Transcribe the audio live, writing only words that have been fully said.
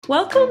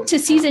Welcome to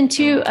Season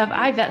 2 of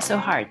I Vet So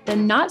Hard, the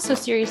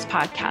not-so-serious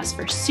podcast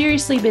for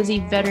seriously busy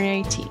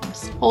veterinary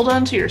teams. Hold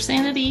on to your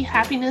sanity,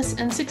 happiness,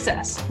 and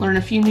success. Learn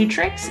a few new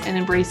tricks and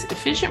embrace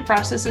efficient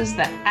processes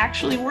that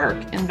actually work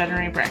in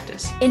veterinary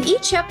practice. In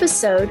each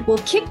episode, we'll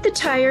kick the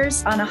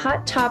tires on a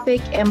hot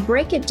topic and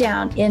break it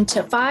down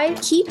into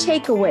 5 key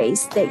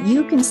takeaways that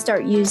you can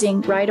start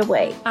using right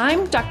away.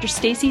 I'm Dr.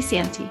 Stacy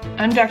Santee.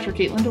 I'm Dr.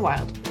 Caitlin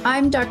DeWild.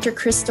 I'm Dr.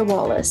 Krista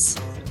Wallace.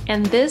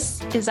 And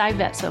this is I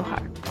Vet So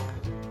Hard.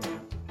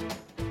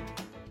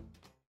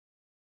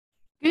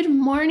 Good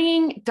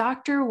morning,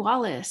 Dr.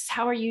 Wallace.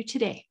 How are you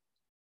today?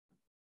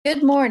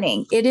 Good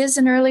morning. It is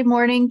an early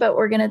morning, but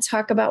we're going to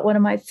talk about one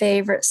of my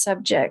favorite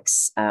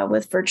subjects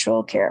with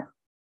virtual care.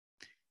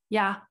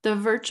 Yeah, the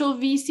virtual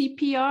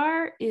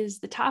VCPR is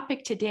the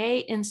topic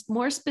today. And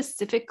more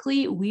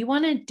specifically, we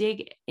want to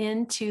dig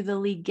into the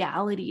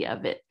legality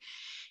of it.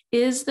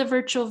 Is the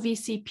virtual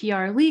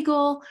VCPR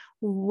legal?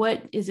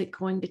 What is it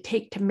going to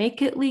take to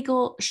make it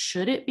legal?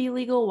 Should it be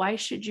legal? Why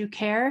should you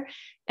care?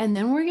 And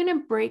then we're going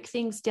to break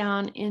things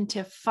down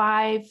into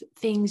 5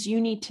 things you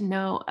need to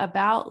know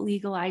about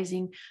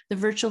legalizing the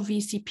virtual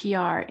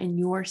VCPR in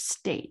your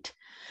state.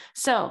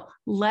 So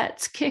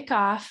let's kick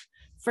off.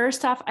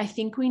 First off, I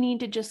think we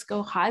need to just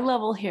go high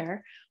level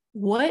here.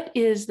 What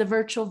is the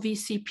virtual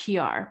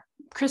VCPR?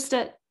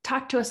 Krista,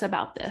 talk to us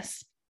about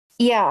this.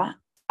 Yeah,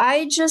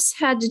 I just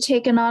had to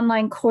take an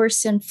online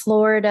course in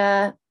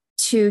Florida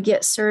to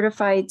get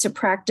certified to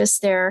practice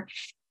there.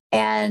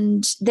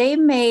 And they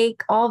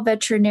make all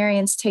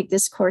veterinarians take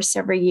this course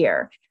every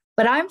year.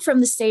 But I'm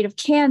from the state of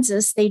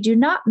Kansas. They do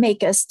not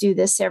make us do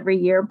this every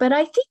year. But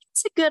I think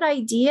it's a good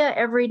idea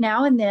every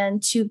now and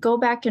then to go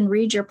back and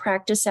read your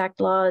Practice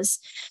Act laws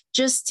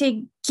just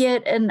to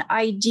get an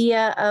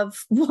idea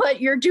of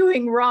what you're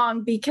doing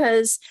wrong,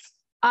 because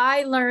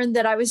I learned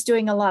that I was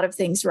doing a lot of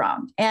things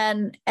wrong,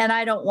 and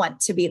I don't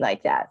want to be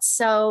like that.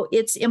 So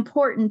it's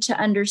important to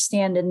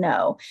understand and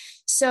know.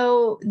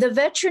 So the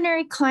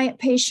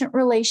veterinary-client-patient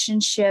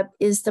relationship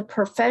is the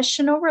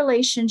professional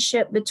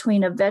relationship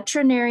between a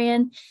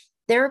veterinarian,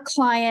 their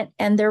client,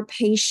 and their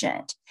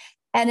patient.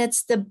 And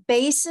it's the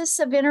basis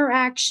of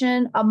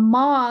interaction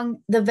among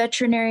the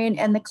veterinarian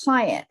and the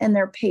client and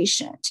their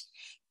patient.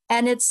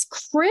 And it's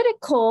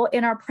critical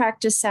in our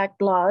Practice Act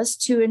laws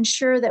to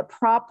ensure that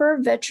proper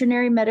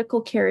veterinary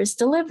medical care is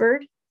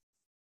delivered.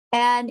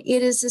 And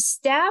it is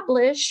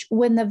established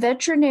when the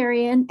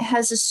veterinarian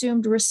has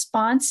assumed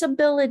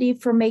responsibility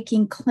for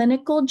making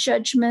clinical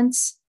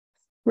judgments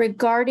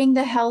regarding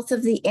the health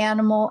of the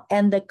animal,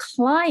 and the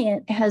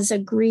client has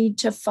agreed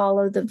to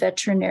follow the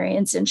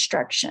veterinarian's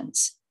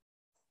instructions.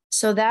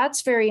 So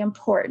that's very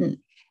important.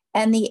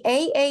 And the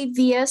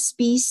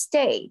AAVSB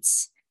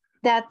states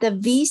that the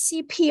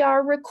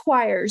VCPR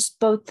requires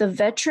both the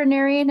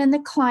veterinarian and the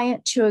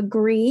client to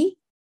agree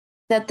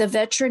that the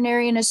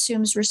veterinarian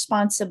assumes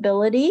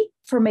responsibility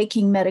for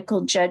making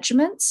medical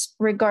judgments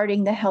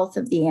regarding the health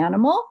of the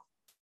animal.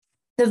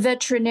 The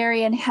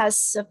veterinarian has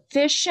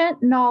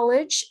sufficient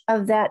knowledge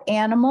of that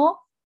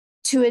animal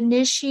to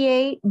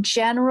initiate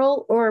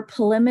general or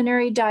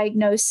preliminary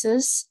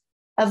diagnosis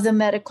of the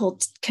medical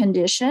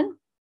condition.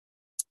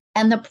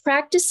 And the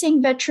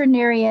practicing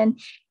veterinarian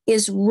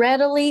is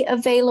readily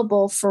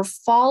available for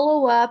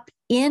follow-up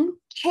in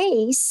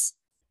case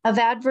of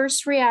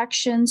adverse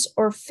reactions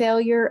or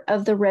failure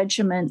of the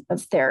regimen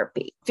of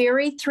therapy.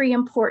 3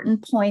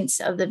 important points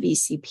of the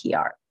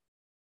VCPR.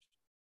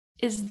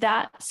 Is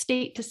that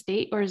state to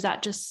state, or is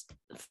that just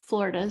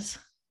Florida's?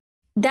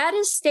 That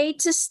is state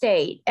to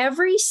state.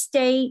 Every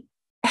state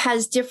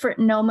has different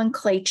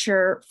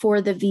nomenclature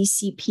for the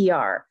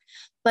VCPR,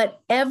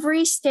 but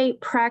every state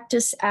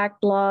Practice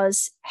Act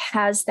laws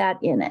has that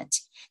in it.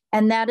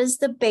 And that is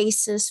the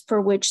basis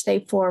for which they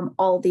form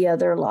all the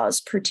other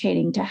laws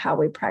pertaining to how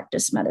we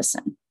practice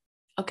medicine.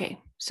 Okay,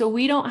 so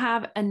we don't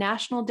have a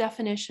national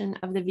definition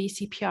of the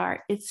VCPR.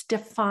 It's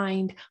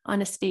defined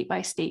on a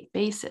state-by-state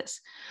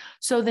basis.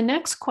 So the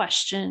next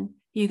question,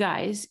 you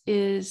guys,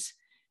 is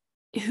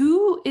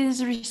who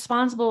is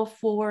responsible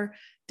for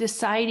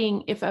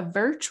deciding if a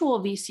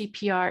virtual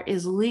VCPR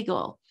is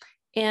legal?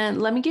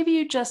 And let me give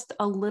you just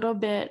a little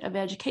bit of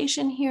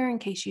education here in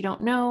case you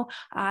don't know.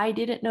 I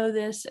didn't know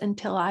this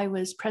until I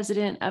was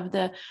president of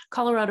the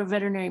Colorado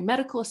Veterinary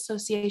Medical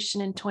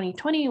Association in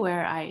 2020,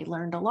 where I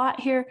learned a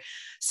lot here.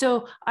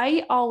 So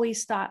I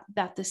always thought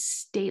that the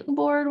state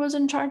board was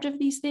in charge of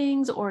these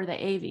things, or the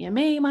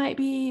AVMA might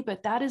be,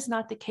 but that is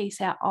not the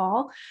case at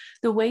all.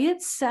 The way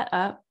it's set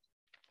up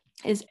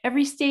is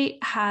every state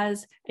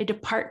has a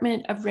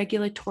Department of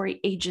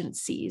Regulatory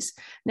Agencies.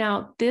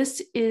 Now,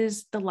 this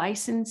is the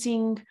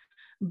licensing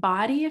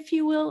body, if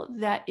you will,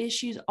 that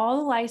issues all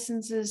the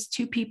licenses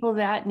to people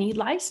that need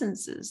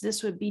licenses.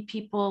 This would be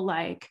people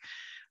like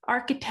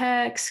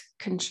architects,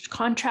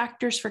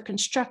 contractors for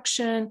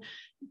construction,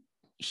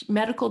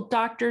 medical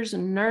doctors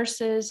and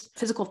nurses,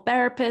 physical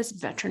therapists,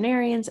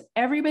 veterinarians,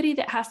 everybody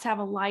that has to have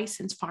a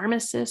licensed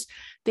pharmacist,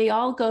 they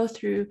all go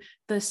through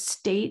the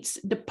state's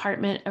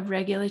Department of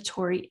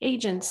Regulatory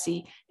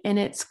Agency, and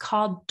it's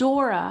called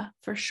DORA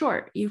for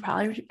short. You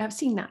probably have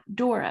seen that,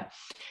 DORA.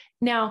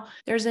 Now,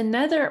 there's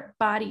another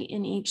body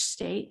in each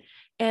state,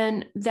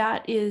 and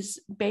that is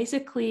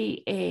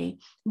basically a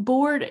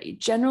board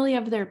generally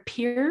of their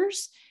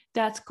peers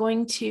that's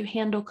going to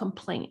handle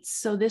complaints.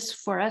 So this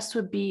for us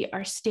would be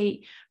our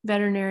state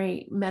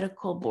veterinary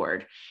medical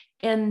board.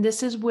 And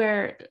this is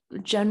where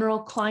general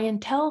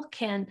clientele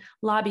can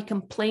lobby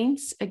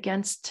complaints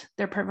against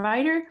their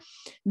provider.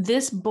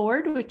 This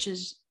board, which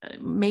is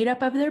made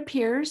up of their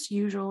peers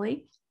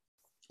usually,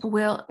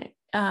 will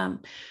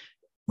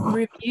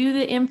review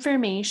the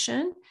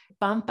information,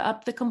 bump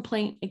up the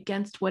complaint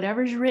against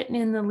whatever's written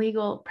in the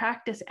Legal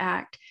Practice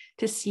Act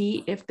to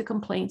see if the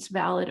complaint's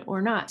valid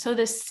or not. So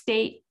the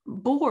state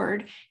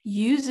board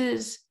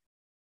uses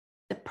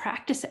the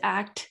Practice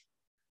Act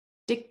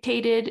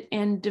dictated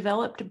and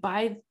developed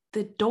by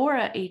the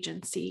DORA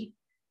agency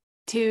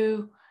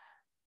to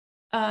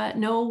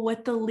know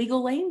what the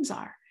legal lanes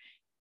are.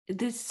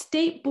 The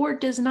state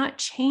board does not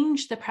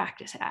change the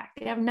Practice Act.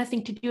 They have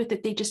nothing to do with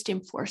it. They just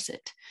enforce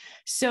it.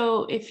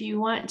 So if you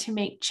want to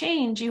make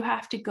change, you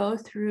have to go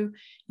through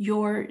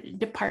your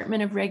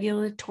Department of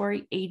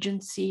Regulatory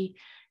Agency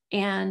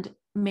and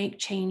make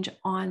change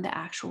on the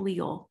actual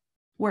legal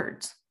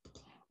words.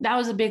 That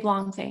was a big,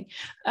 long thing.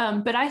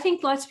 But I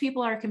think lots of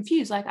people are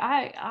confused. Like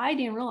I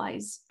didn't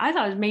realize, I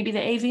thought maybe the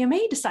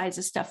AVMA decides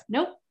this stuff.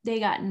 Nope, they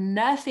got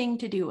nothing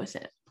to do with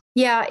it.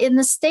 Yeah, in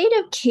the state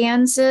of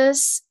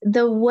Kansas,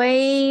 the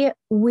way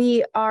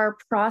we are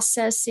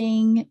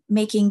processing,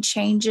 making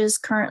changes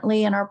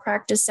currently in our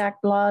Practice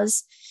Act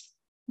laws,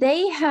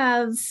 they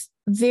have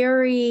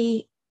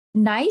very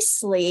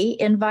nicely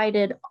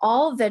invited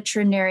all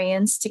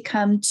veterinarians to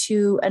come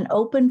to an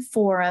open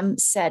forum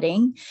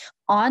setting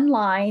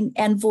online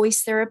and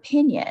voice their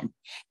opinion.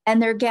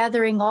 And they're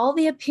gathering all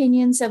the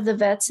opinions of the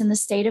vets in the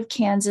state of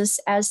Kansas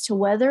as to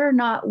whether or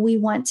not we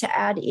want to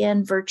add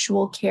in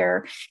virtual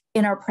care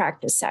in our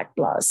Practice Act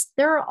laws.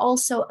 There are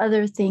also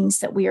other things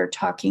that we are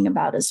talking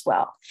about as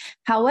well.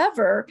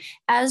 However,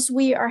 as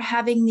we are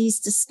having these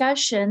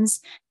discussions,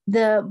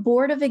 the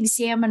Board of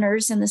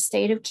Examiners in the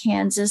state of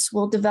Kansas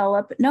will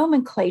develop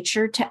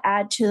nomenclature to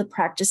add to the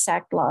Practice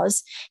Act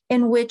laws,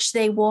 in which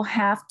they will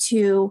have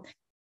to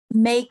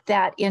make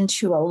that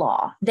into a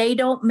law. They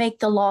don't make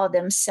the law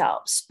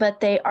themselves, but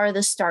they are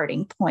the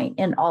starting point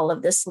in all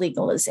of this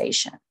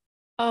legalization.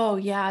 Oh,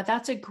 yeah,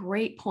 that's a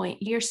great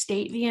point. Your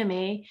state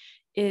VMA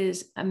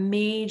is a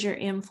major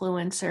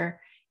influencer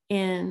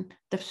in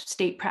the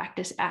State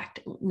Practice Act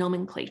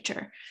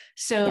nomenclature.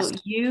 So yes,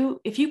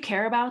 if you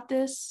care about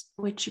this,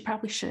 which you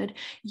probably should,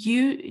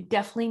 you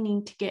definitely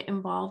need to get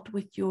involved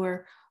with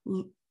your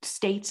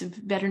state's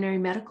veterinary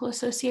medical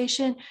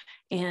association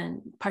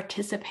and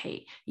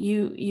participate.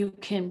 You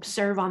can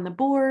serve on the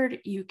board.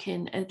 You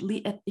can, at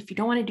least, if you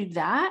don't want to do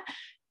that,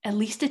 at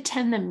least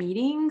attend the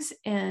meetings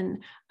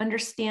and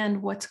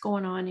understand what's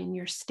going on in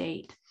your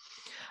state.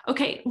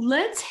 Okay,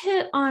 let's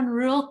hit on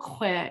real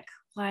quick,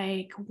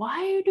 like,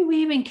 why do we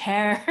even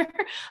care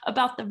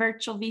about the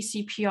virtual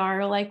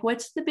VCPR? Like,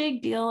 what's the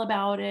big deal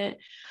about it?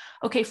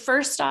 Okay,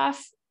 first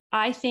off,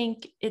 I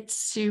think it's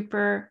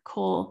super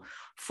cool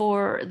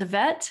for the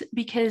vet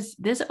because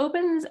this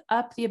opens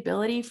up the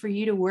ability for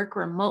you to work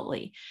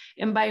remotely.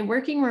 And by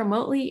working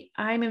remotely,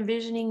 I'm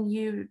envisioning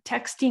you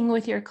texting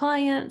with your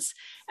clients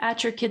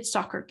at your kid's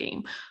soccer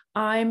game.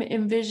 I'm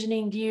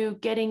envisioning you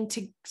getting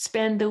to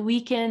spend the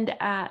weekend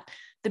at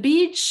the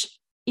beach,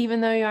 even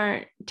though you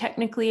aren't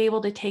technically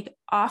able to take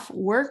off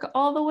work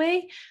all the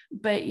way,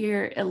 but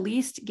you're at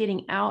least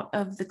getting out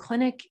of the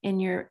clinic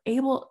and you're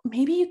able,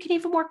 maybe you can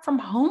even work from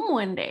home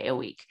one day a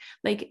week.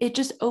 Like, it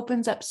just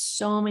opens up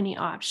so many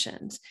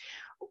options.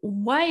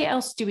 Why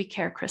else do we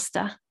care,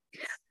 Krista?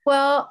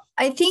 Well,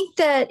 I think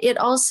that it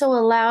also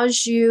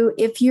allows you,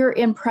 if you're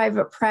in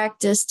private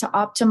practice, to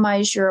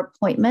optimize your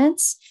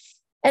appointments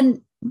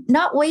and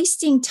not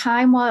wasting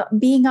time while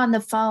being on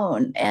the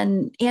phone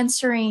and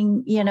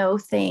answering,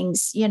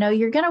 things.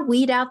 You're going to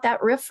weed out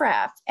that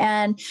riffraff.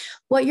 And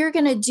what you're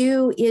going to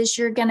do is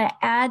you're going to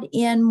add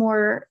in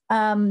more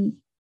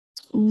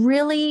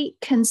really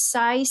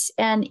concise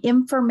and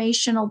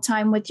informational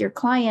time with your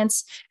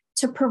clients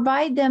to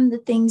provide them the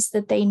things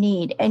that they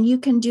need. And you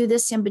can do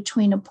this in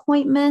between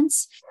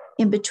appointments,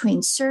 in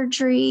between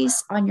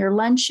surgeries, on your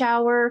lunch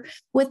hour,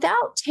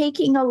 without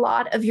taking a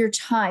lot of your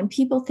time.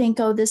 People think,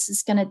 oh, this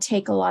is going to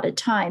take a lot of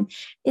time.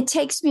 It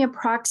takes me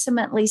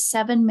approximately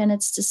 7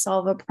 minutes to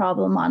solve a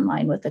problem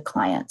online with a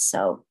client.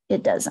 So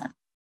it doesn't.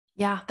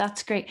 Yeah,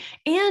 that's great.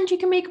 And you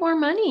can make more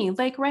money.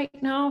 Like right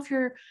now, if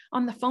you're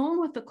on the phone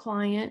with the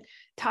client,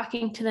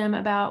 talking to them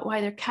about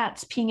why their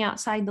cat's peeing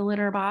outside the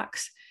litter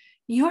box,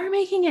 you're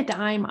making a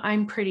dime,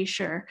 I'm pretty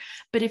sure.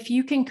 But if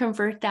you can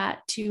convert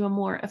that to a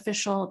more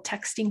official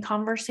texting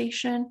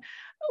conversation,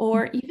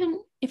 or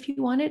even if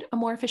you wanted a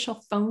more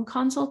official phone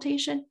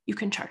consultation, you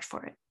can charge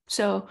for it.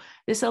 So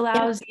this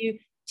allows you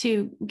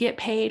to get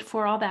paid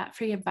for all that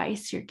free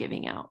advice you're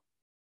giving out.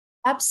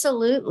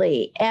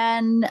 Absolutely.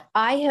 And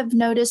I have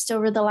noticed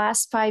over the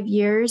last 5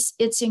 years,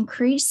 it's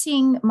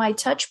increasing my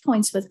touch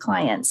points with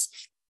clients.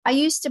 I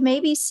used to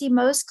maybe see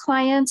most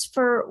clients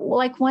for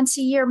like once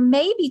a year,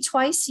 maybe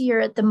twice a year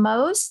at the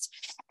most.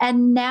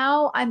 And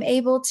now I'm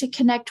able to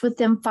connect with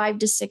them 5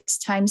 to 6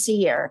 times a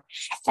year.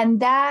 And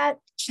that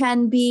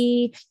can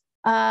be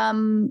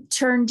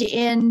turned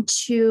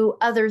into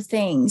other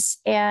things.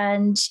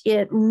 And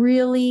it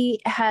really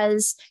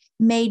has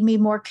made me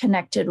more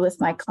connected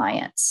with my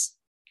clients.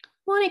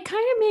 Well, and it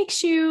kind of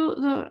makes you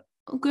the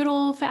good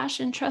old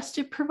fashioned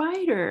trusted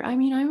provider. I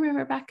mean, I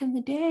remember back in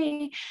the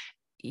day,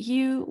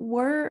 you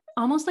were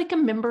almost like a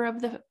member of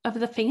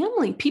the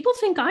family. People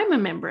think I'm a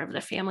member of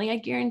the family. I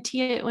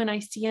guarantee it. When I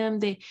see them,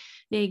 they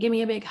give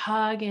me a big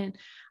hug. And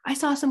I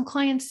saw some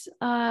clients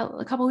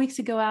a couple of weeks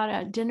ago out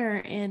at dinner,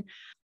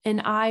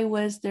 and I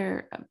was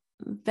their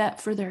vet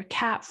for their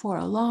cat for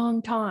a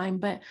long time,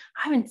 but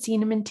I haven't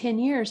seen them in 10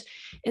 years.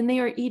 And they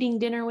were eating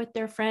dinner with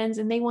their friends,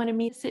 and they wanted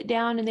me to sit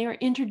down, and they were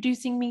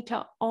introducing me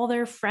to all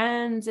their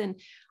friends. And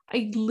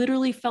I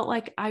literally felt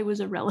like I was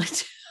a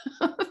relative.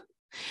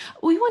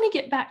 We want to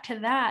get back to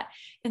that.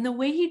 And the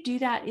way you do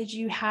that is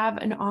you have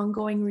an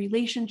ongoing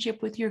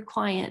relationship with your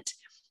client.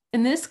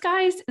 And this,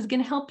 guys, is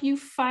going to help you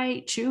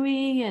fight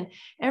Chewy and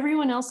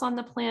everyone else on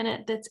the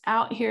planet that's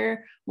out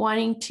here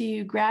wanting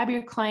to grab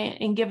your client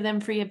and give them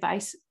free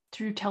advice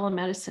through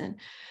telemedicine.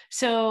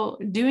 So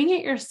doing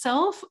it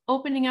yourself,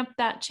 opening up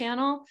that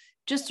channel,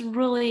 just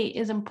really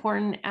is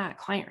important at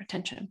client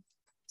retention.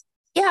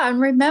 Yeah.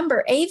 And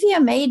remember,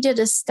 AVMA did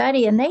a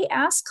study and they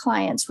asked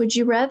clients, would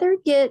you rather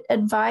get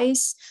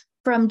advice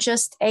from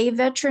just a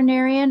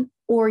veterinarian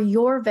or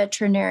your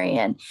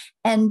veterinarian?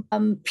 And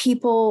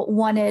people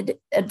wanted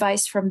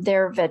advice from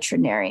their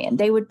veterinarian.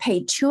 They would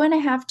pay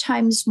 2.5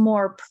 times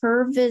more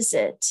per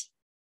visit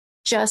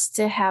just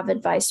to have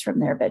advice from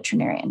their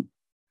veterinarian.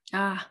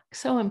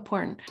 So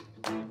important.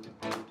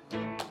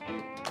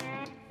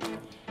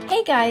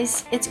 Hey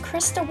guys, it's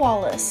Krista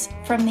Wallace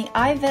from the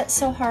I Vet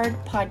So Hard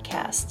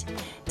podcast.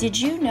 Did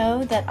you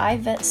know that I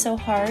Vet So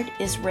Hard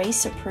is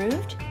RACE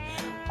approved?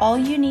 All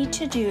you need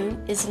to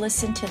do is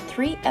listen to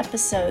 3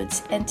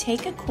 episodes and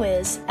take a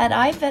quiz at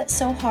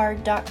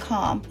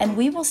ivetsohard.com, and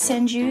we will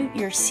send you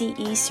your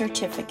CE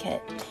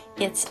certificate.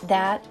 It's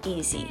that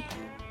easy.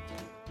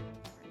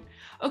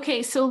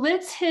 Okay, so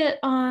let's hit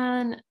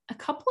on a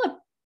couple of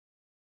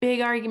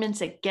big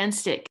arguments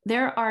against it.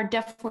 There are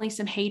definitely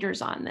some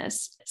haters on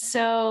this.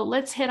 So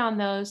let's hit on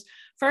those.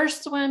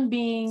 First one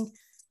being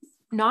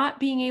not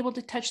being able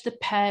to touch the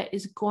pet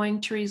is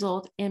going to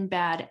result in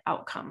bad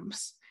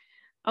outcomes.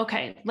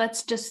 Okay,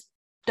 let's just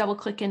double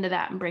click into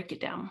that and break it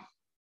down.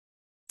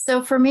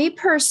 So for me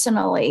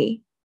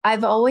personally,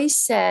 I've always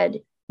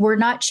said we're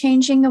not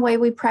changing the way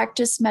we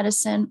practice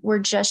medicine. We're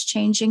just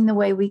changing the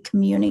way we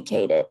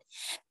communicate it.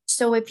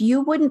 So if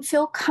you wouldn't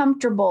feel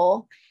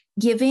comfortable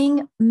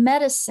giving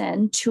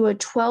medicine to a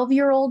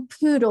 12-year-old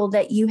poodle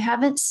that you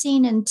haven't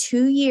seen in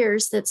 2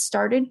 years that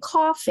started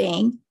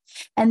coughing,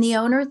 and the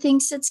owner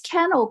thinks it's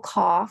kennel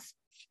cough,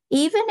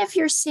 even if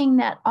you're seeing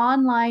that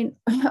online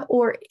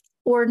or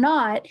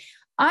not,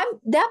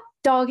 that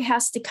dog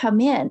has to come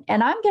in,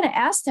 and I'm going to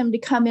ask them to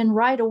come in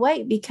right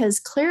away because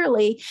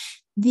clearly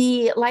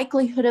the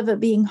likelihood of it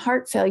being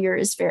heart failure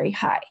is very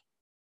high.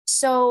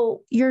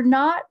 So you're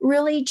not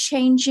really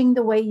changing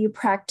the way you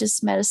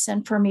practice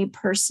medicine for me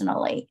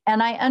personally.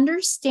 And I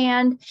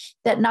understand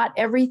that not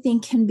everything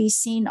can be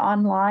seen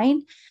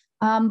online,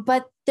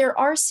 but there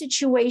are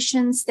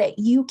situations that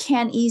you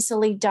can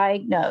easily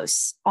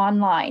diagnose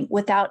online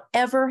without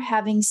ever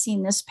having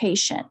seen this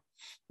patient.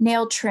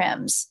 Nail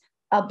trims,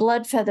 a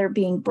blood feather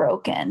being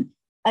broken,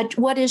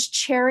 what is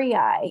cherry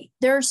eye?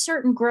 There are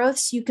certain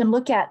growths you can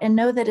look at and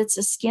know that it's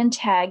a skin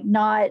tag,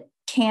 not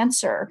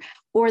cancer,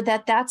 or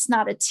that's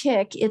not a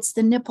tick, it's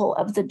the nipple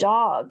of the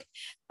dog.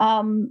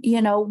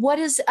 What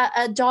is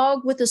a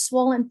dog with a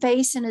swollen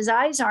face and his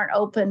eyes aren't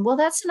open? Well,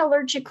 that's an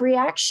allergic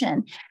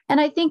reaction. And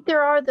I think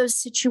there are those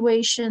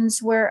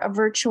situations where a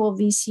virtual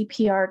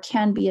VCPR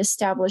can be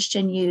established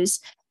and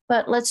used.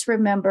 But let's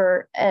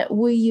remember,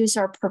 we use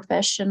our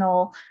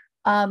professional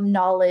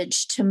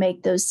knowledge to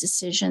make those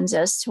decisions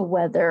as to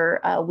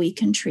whether we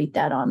can treat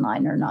that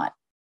online or not.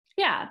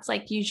 Yeah, it's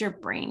like use your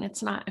brain.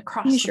 It's not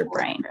across use the your board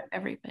brain for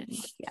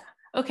everybody. Yeah.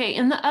 Okay.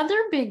 And the other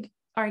big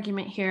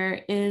argument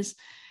here is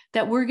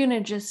that we're going to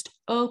just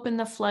open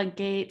the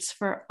floodgates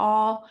for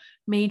all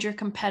major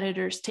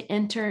competitors to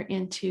enter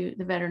into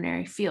the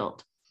veterinary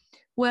field.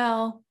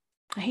 Well,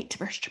 I hate to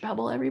burst your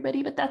bubble,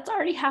 everybody, but that's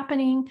already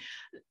happening.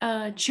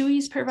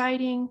 Chewy's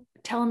providing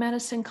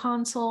telemedicine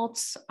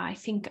consults. I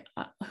think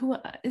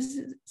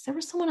there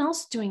was someone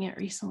else doing it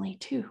recently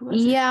too. Who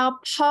was it?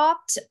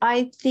 Popped,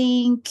 I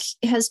think,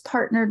 has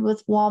partnered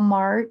with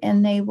Walmart,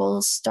 and they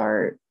will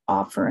start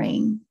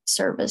offering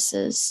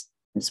services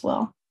as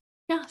well.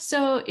 Yeah.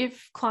 So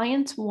if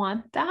clients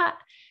want that,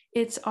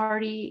 it's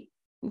already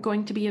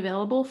going to be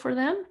available for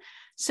them.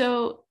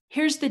 So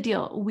here's the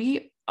deal.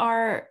 We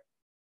are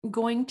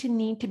going to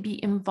need to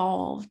be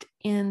involved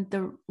in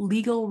the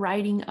legal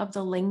writing of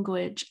the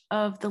language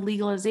of the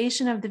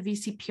legalization of the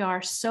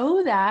VCPR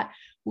so that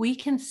we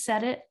can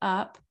set it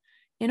up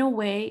in a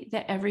way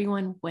that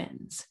everyone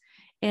wins.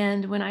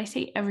 And when I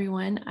say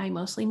everyone, I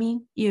mostly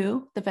mean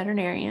you, the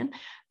veterinarian,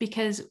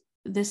 because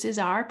this is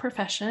our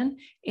profession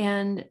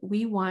and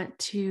we want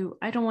to,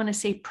 I don't want to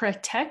say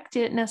protect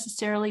it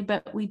necessarily,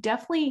 but we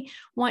definitely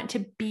want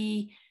to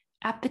be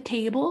at the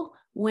table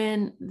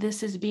when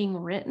this is being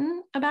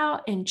written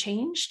about and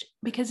changed,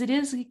 because it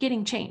is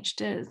getting changed.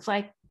 It's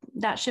like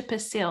that ship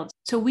has sailed.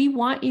 So we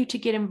want you to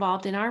get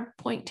involved. And our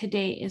point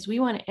today is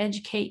we want to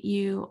educate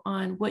you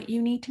on what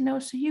you need to know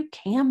so you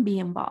can be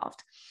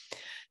involved.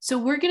 So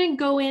we're going to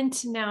go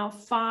into now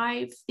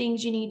 5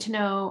 things you need to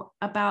know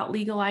about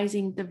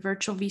legalizing the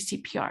virtual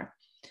VCPR.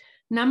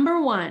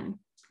 Number 1,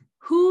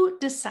 who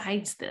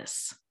decides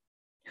this?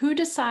 Who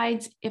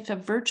decides if a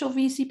virtual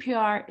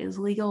VCPR is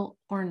legal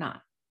or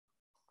not?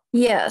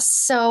 Yes.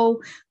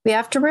 So we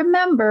have to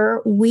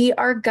remember we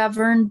are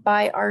governed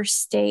by our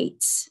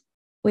states.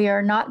 We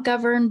are not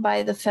governed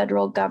by the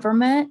federal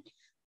government.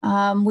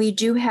 We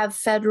do have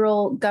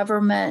federal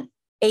government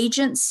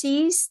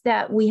agencies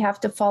that we have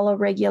to follow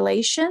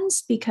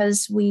regulations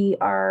because we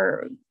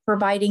are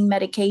providing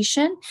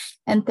medication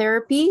and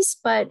therapies,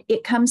 but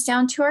it comes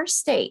down to our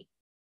state.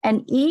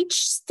 And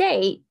each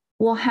state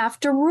will have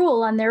to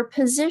rule on their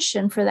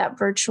position for that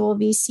virtual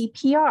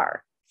VCPR.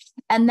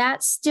 And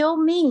that still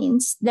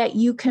means that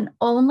you can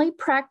only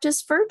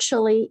practice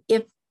virtually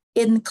if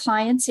in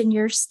clients in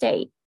your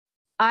state.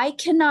 I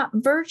cannot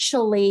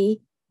virtually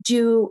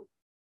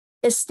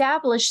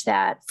establish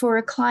that for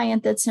a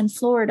client that's in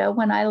Florida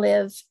when I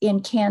live in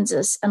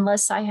Kansas,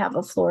 unless I have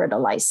a Florida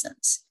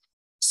license.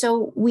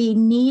 So we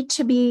need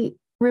to be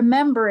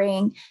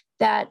remembering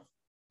that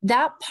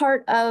that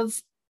part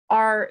of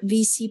our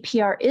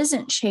VCPR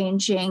isn't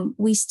changing.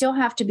 We still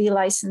have to be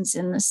licensed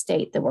in the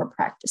state that we're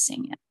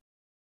practicing in.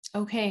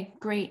 Okay,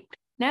 great.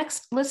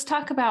 Next, let's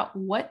talk about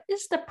what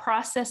is the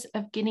process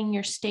of getting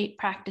your State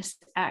Practice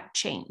Act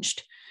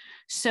changed.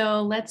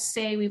 So let's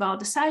say we've all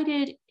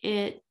decided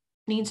it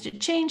needs to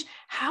change.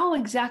 How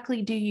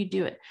exactly do you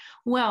do it?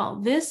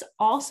 Well, this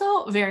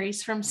also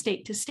varies from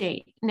state to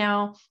state.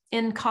 Now,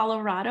 in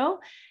Colorado,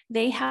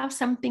 they have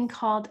something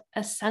called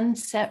a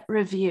sunset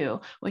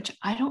review, which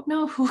I don't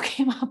know who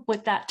came up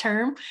with that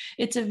term.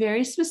 It's a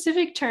very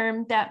specific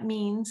term that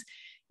means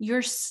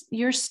your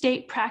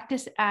State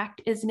Practice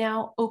Act is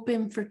now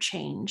open for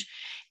change.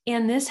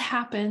 And this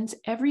happens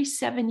every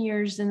 7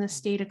 years in the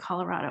state of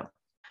Colorado.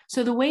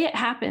 So the way it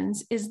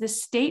happens is the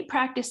State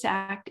Practice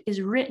Act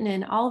is written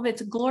in all of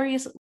its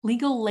glorious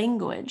legal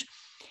language,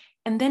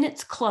 and then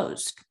it's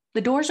closed.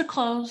 The doors are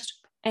closed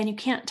and you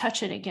can't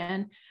touch it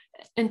again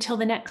until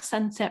the next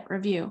sunset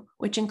review,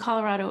 which in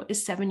Colorado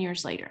is 7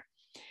 years later.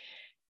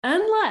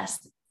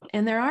 Unless,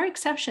 and there are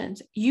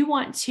exceptions, you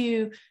want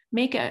to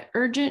make an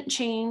urgent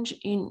change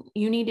and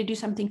you need to do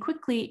something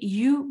quickly,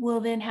 you will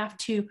then have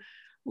to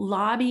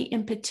lobby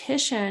and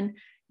petition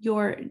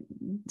your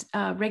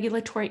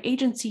regulatory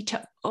agency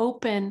to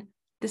open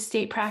the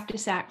State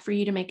Practice Act for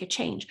you to make a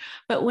change.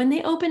 But when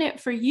they open it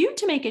for you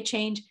to make a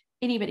change,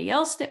 anybody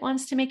else that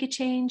wants to make a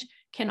change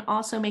can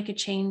also make a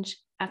change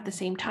at the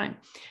same time.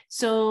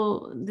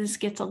 So this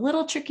gets a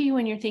little tricky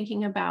when you're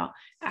thinking about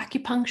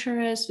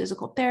acupuncturists,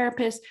 physical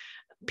therapists,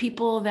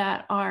 people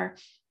that are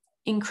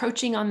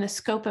encroaching on the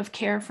scope of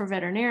care for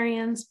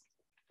veterinarians.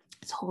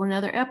 It's a whole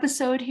another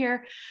episode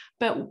here,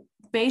 but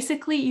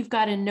basically you've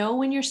got to know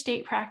when your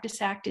State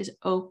Practice Act is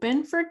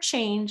open for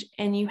change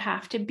and you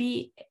have to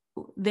be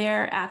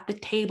there at the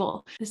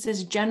table. This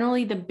is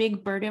generally the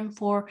big burden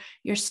for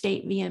your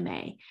state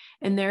VMA,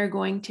 and they're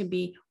going to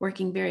be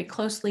working very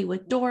closely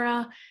with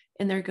DORA,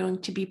 and they're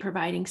going to be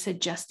providing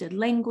suggested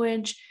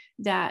language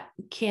that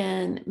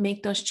can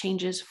make those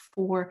changes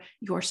for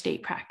your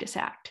State Practice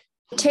Act.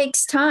 It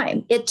takes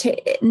time.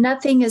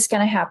 Nothing is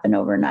going to happen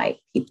overnight,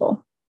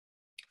 people.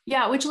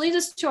 Yeah, which leads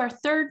us to our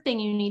third thing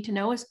you need to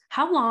know is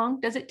how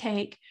long does it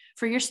take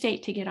for your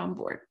state to get on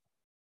board?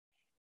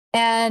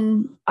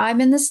 And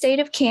I'm in the state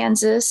of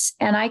Kansas,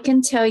 and I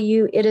can tell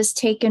you it has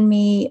taken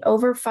me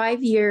over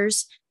 5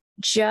 years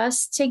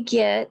just to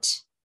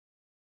get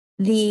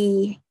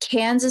the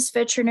Kansas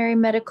Veterinary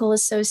Medical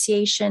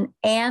Association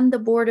and the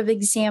Board of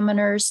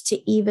Examiners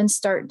to even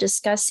start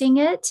discussing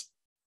it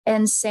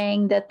and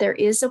saying that there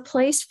is a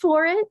place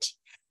for it.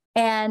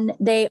 And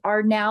they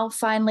are now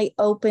finally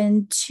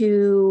open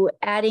to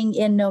adding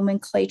in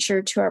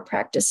nomenclature to our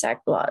Practice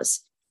Act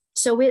laws.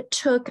 So it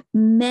took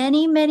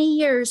many, many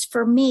years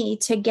for me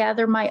to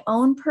gather my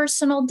own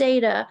personal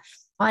data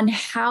on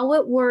how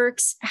it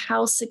works,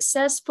 how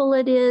successful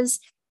it is,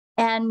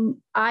 and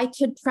I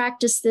could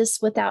practice this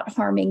without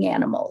harming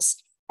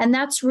animals. And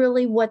that's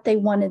really what they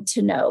wanted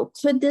to know.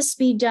 Could this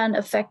be done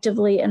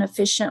effectively and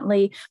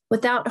efficiently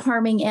without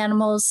harming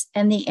animals?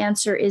 And the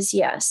answer is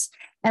yes.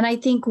 And I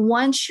think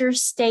once your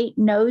state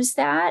knows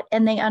that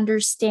and they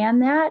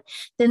understand that,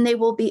 then they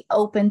will be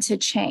open to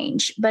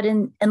change. But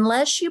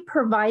unless you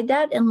provide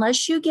that,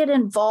 unless you get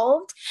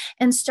involved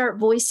and start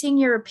voicing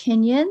your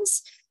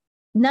opinions,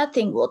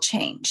 nothing will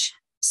change.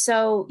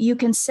 So you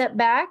can sit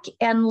back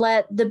and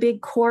let the big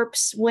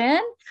corps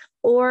win,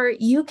 or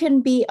you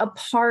can be a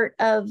part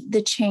of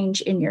the change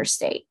in your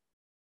state.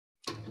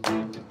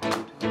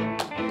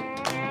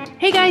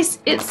 Hey guys,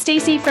 it's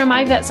Stacy from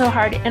I Vet So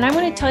Hard, and I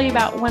want to tell you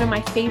about one of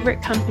my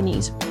favorite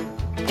companies.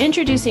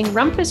 Introducing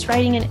Rumpus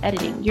Writing and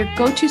Editing, your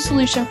go-to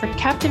solution for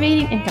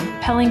captivating and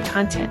compelling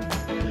content.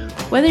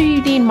 Whether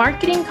you need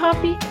marketing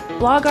copy,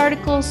 blog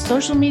articles,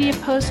 social media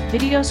posts,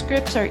 video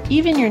scripts, or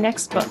even your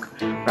next book,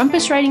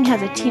 Rumpus Writing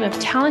has a team of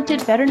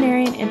talented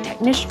veterinarian and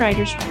technician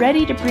writers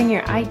ready to bring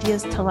your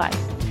ideas to life.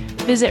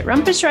 Visit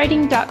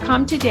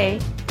rumpuswriting.com today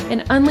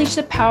and unleash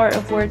the power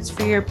of words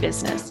for your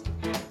business.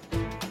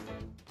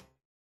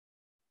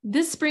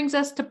 This brings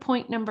us to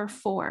point number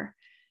 4.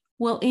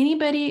 Will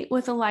anybody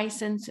with a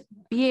license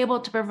be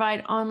able to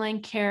provide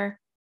online care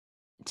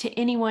to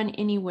anyone,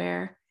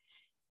 anywhere?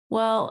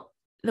 Well,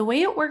 the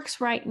way it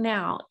works right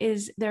now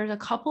is there's a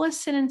couple of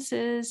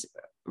sentences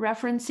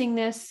referencing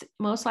this,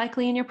 most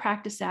likely in your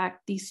Practice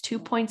Act, these 2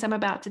 points I'm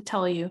about to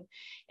tell you,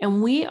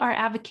 and we are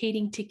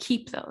advocating to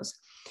keep those.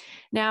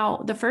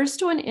 Now, the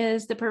first one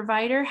is the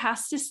provider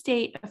has to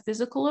state a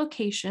physical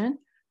location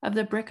of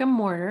the brick and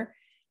mortar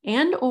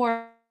and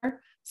or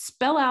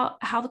spell out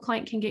how the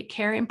client can get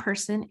care in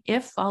person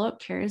if follow-up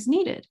care is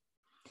needed.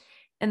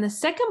 And the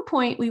second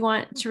point we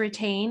want to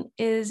retain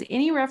is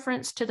any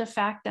reference to the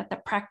fact that the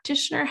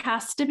practitioner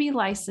has to be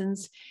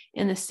licensed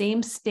in the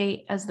same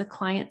state as the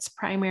client's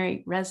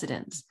primary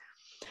residence.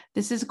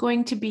 This is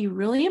going to be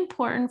really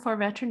important for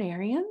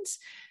veterinarians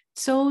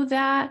so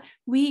that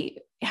we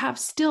have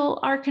still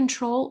our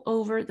control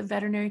over the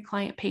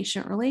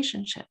veterinary-client-patient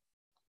relationship.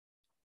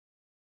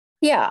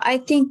 Yeah, I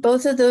think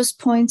both of those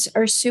points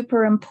are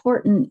super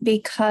important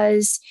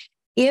because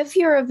if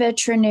you're a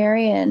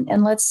veterinarian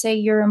and let's say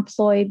you're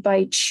employed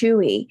by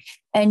Chewy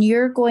and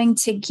you're going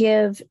to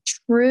give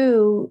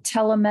true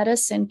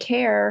telemedicine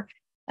care,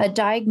 a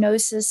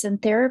diagnosis and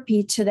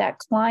therapy to that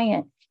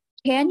client,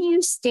 can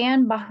you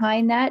stand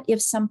behind that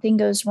if something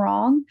goes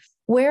wrong?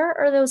 Where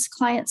are those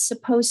clients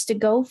supposed to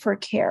go for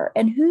care?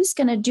 And who's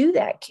going to do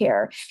that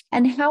care?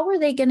 And how are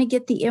they going to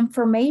get the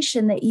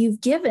information that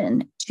you've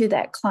given to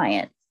that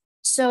client?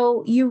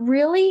 So you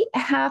really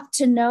have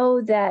to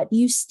know that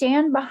you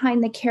stand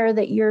behind the care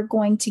that you're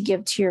going to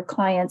give to your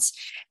clients.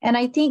 And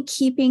I think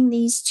keeping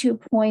these 2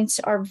 points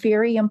are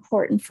very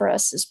important for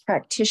us as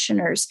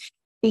practitioners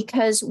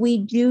because we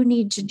do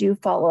need to do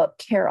follow-up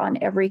care on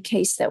every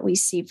case that we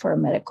see for a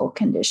medical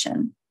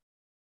condition.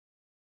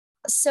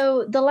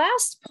 So the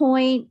last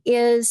point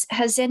is,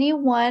 has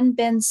anyone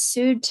been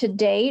sued to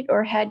date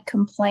or had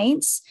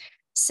complaints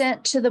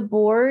sent to the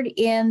board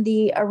in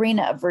the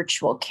arena of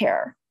virtual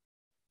care?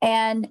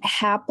 And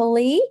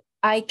happily,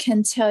 I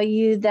can tell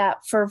you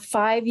that for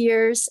 5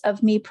 years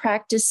of me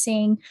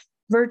practicing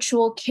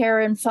virtual care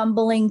and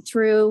fumbling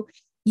through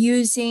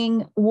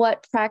using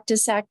what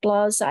Practice Act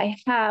laws I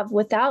have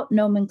without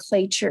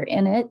nomenclature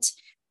in it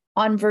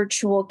on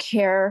virtual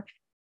care,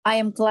 I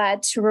am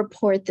glad to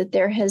report that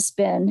there has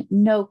been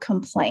no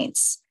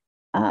complaints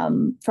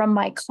from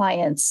my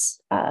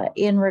clients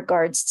in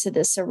regards to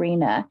this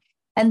arena.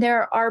 And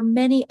there are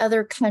many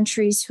other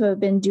countries who have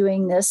been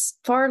doing this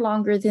far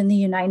longer than the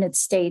United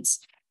States.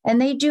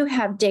 And they do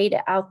have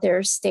data out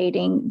there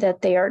stating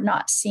that they are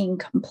not seeing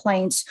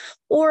complaints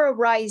or a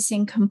rise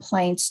in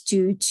complaints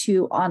due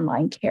to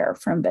online care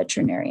from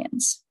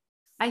veterinarians.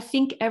 I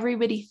think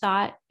everybody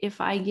thought if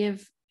I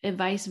give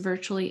advice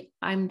virtually,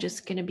 I'm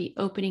just going to be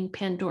opening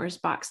Pandora's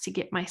box to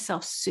get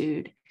myself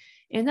sued.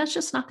 And that's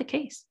just not the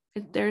case.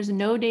 There's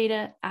no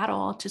data at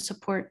all to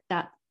support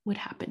that would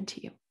happen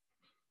to you.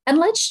 And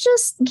let's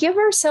just give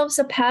ourselves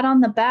a pat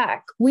on the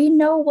back. We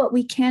know what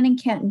we can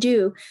and can't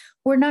do.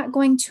 We're not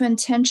going to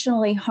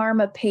intentionally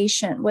harm a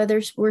patient, whether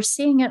we're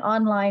seeing it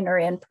online or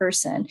in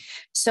person.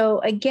 So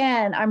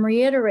again, I'm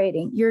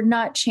reiterating, you're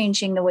not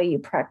changing the way you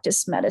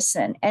practice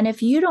medicine. And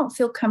if you don't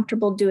feel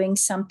comfortable doing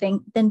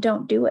something, then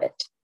don't do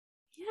it.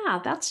 Yeah,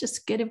 that's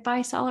just good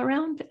advice all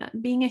around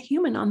being a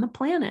human on the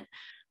planet.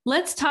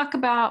 Let's talk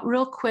about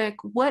real quick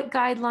what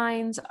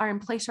guidelines are in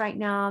place right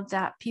now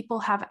that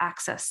people have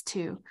access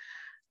to.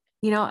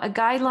 You know, a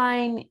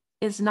guideline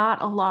is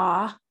not a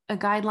law. A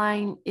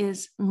guideline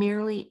is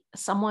merely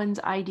someone's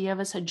idea of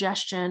a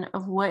suggestion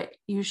of what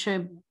you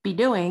should be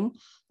doing.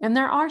 And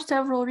there are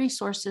several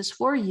resources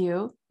for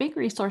you, big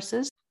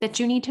resources that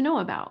you need to know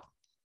about.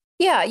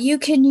 Yeah, you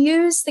can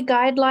use the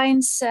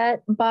guidelines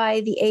set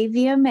by the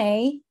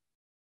AVMA.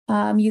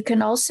 You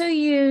can also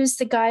use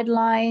the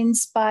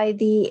guidelines by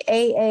the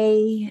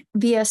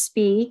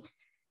AAVSB.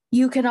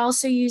 You can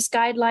also use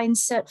guidelines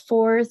set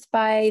forth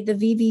by the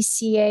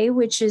VVCA,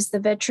 which is the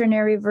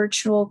Veterinary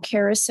Virtual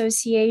Care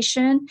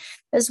Association,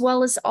 as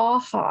well as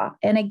AHA.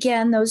 And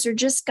again, those are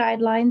just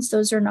guidelines.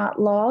 Those are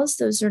not laws.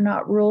 Those are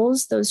not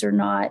rules. Those are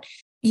not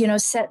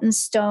set in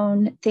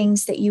stone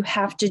things that you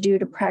have to do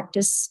to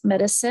practice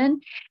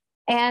medicine.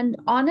 And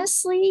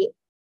honestly,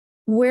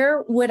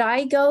 where would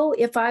I go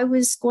if I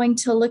was going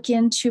to look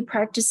into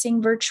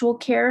practicing virtual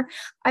care?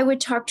 I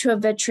would talk to a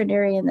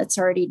veterinarian that's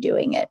already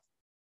doing it,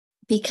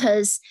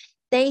 because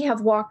they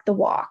have walked the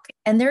walk,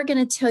 and they're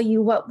going to tell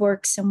you what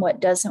works and what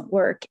doesn't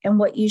work and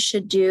what you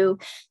should do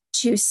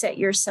to set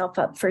yourself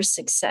up for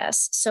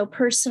success. So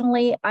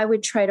personally, I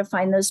would try to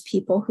find those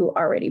people who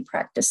already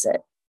practice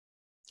it.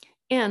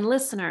 And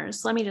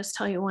listeners, let me just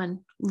tell you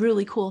one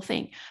really cool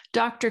thing.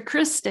 Dr.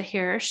 Krista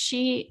here,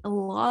 she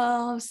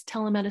loves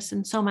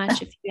telemedicine so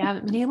much, if you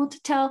haven't been able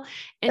to tell,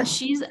 and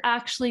she's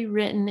actually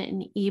written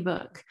an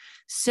ebook.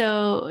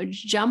 So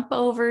jump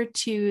over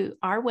to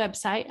our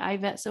website,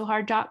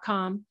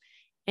 ivetsohard.com,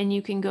 and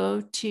you can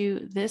go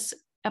to this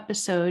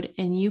episode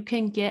and you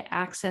can get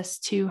access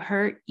to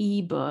her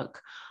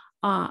ebook,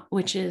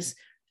 which is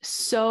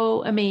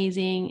so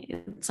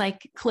amazing. It's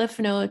like Cliff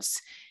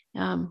Notes.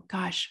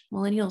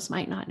 Millennials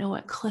might not know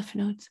what Cliff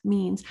Notes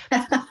means.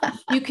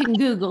 You can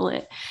Google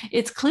it.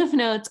 It's Cliff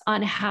Notes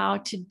on how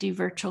to do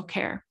virtual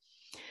care.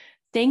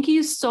 Thank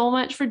you so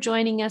much for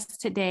joining us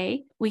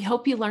today. We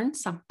hope you learned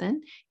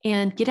something,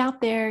 and get out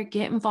there,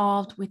 get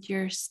involved with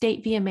your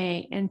state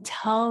VMA and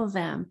tell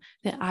them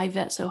that I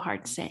Vet So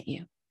Hard sent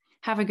you.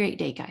 Have a great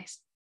day, guys.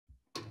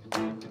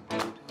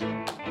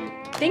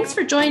 Thanks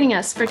for joining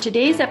us for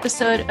today's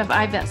episode of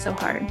I Vet So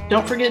Hard.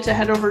 Don't forget to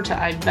head over to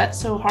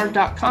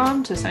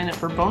ivetsohard.com to sign up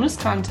for bonus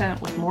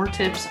content with more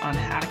tips on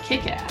how to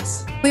kick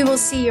ass. We will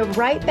see you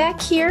right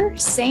back here,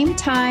 same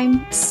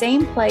time,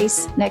 same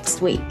place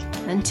next week.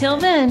 Until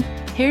then,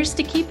 here's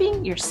to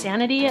keeping your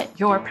sanity at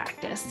your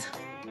practice.